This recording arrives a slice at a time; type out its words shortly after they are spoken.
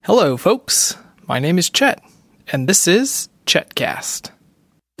Hello, folks. My name is Chet, and this is Chetcast.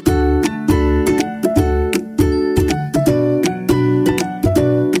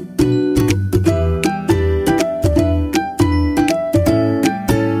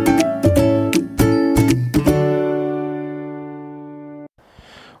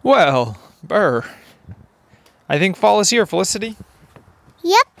 Well, Burr, I think fall is here, Felicity.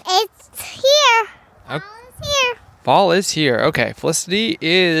 Yep, it's here. Okay. Fall is here. Fall is here. Okay, Felicity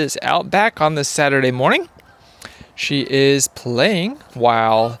is out back on this Saturday morning. She is playing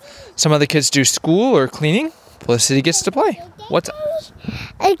while some other kids do school or cleaning. Felicity gets to play. What's up?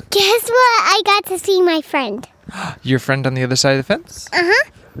 Guess what? I got to see my friend. Your friend on the other side of the fence? Uh-huh.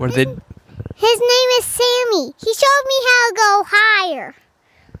 What did they... His name is Sammy. He showed me how to go higher.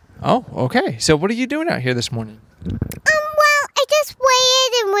 Oh, okay. So what are you doing out here this morning? Well, I just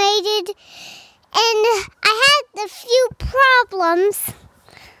waited, and I had a few problems,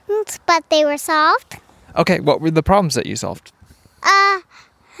 but they were solved. Okay, what were the problems that you solved?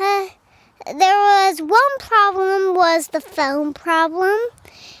 There was one problem was the phone problem,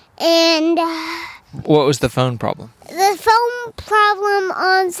 and What was the phone problem? the phone problem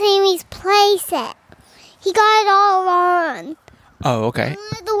on Sammy's playset. He got it all wrong. Oh, okay.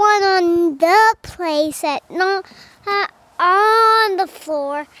 The one on the playset, not on the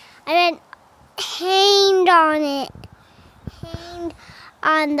floor. I meant hanged on it. Hanged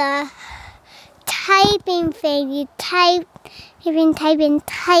on the typing thing. You type.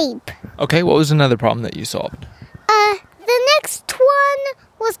 Okay, what was another problem that you solved? The next one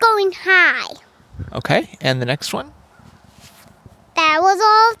was going high. Okay, and the next one? That was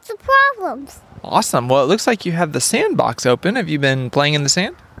all of the problems. Awesome. Well, it looks like you have the sandbox open. Have you been playing in the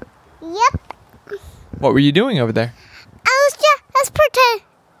sand? Yep. What were you doing over there? I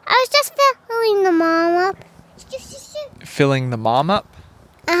was just filling the mom up. Filling the mom up?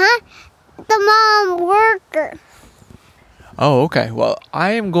 The mom worker. Oh, okay. Well,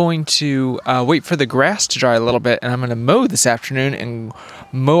 I am going to wait for the grass to dry a little bit, and I'm going to mow this afternoon and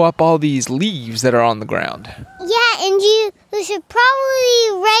mow up all these leaves that are on the ground. Yeah, and you should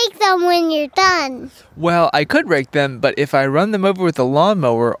probably rake them when you're done. Well, I could rake them, but if I run them over with a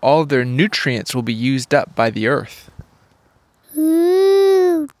lawnmower, all their nutrients will be used up by the earth.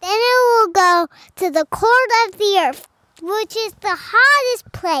 Ooh. Then it will go to the core of the earth, which is the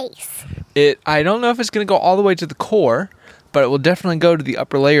hottest place. I don't know if it's going to go all the way to the core, but it will definitely go to the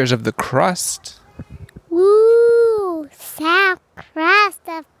upper layers of the crust. Ooh, soft crust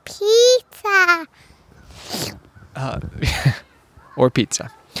of pizza. Or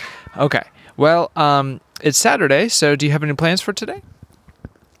pizza. Okay. Well, it's Saturday, so do you have any plans for today?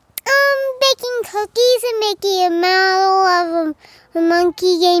 Baking cookies and making a model of a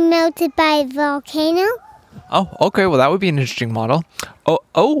monkey getting melted by a volcano. Oh, okay. Well, that would be an interesting model.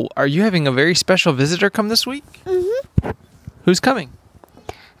 Oh, are you having a very special visitor come this week? Mm-hmm. Who's coming?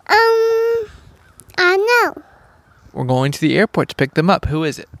 I know. We're going to the airport to pick them up. Who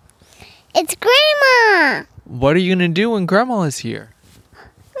is it? It's Grandma. What are you going to do when Grandma is here?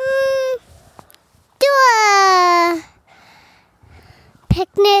 Do a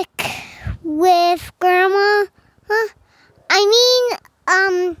picnic with Grandma.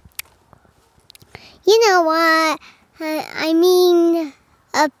 You know what? I mean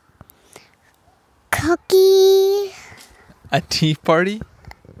a cookie. A tea party?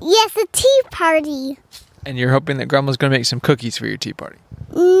 Yes, a tea party. And you're hoping that Grandma's going to make some cookies for your tea party?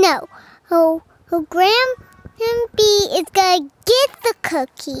 No. Grampy is going to get the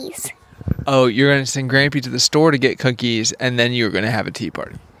cookies. Oh, you're going to send Grampy to the store to get cookies, and then you're going to have a tea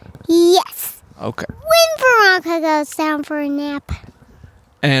party? Yes. Okay. When Veronica goes down for a nap.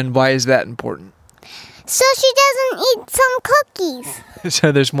 And why is that important? So she doesn't eat some cookies.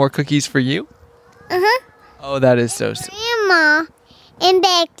 So there's more cookies for you? Uh-huh. Oh, that is so sweet. Grandma and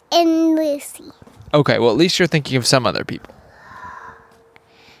Beck and Lucy. Okay, well, at least you're thinking of some other people.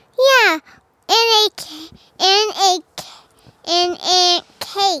 Yeah, and Aunt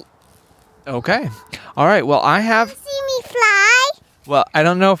Kate. Okay. All right, well, See me fly? Well, I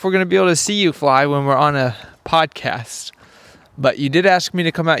don't know if we're going to be able to see you fly when we're on a podcast, but you did ask me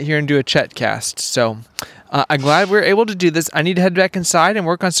to come out here and do a Chetcast, so I'm glad we're able to do this. I need to head back inside and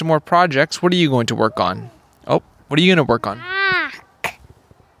work on some more projects. What are you going to work on? Oh, what are you going to work on? Rock.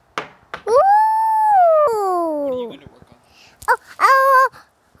 Ooh. What are you going to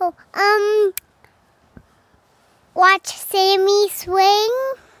work on? Watch Sammy swing.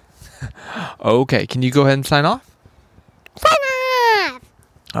 Okay, can you go ahead and sign off? Sign off.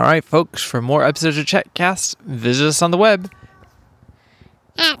 All right, folks, for more episodes of Chetcast, visit us on the web.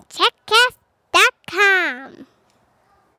 At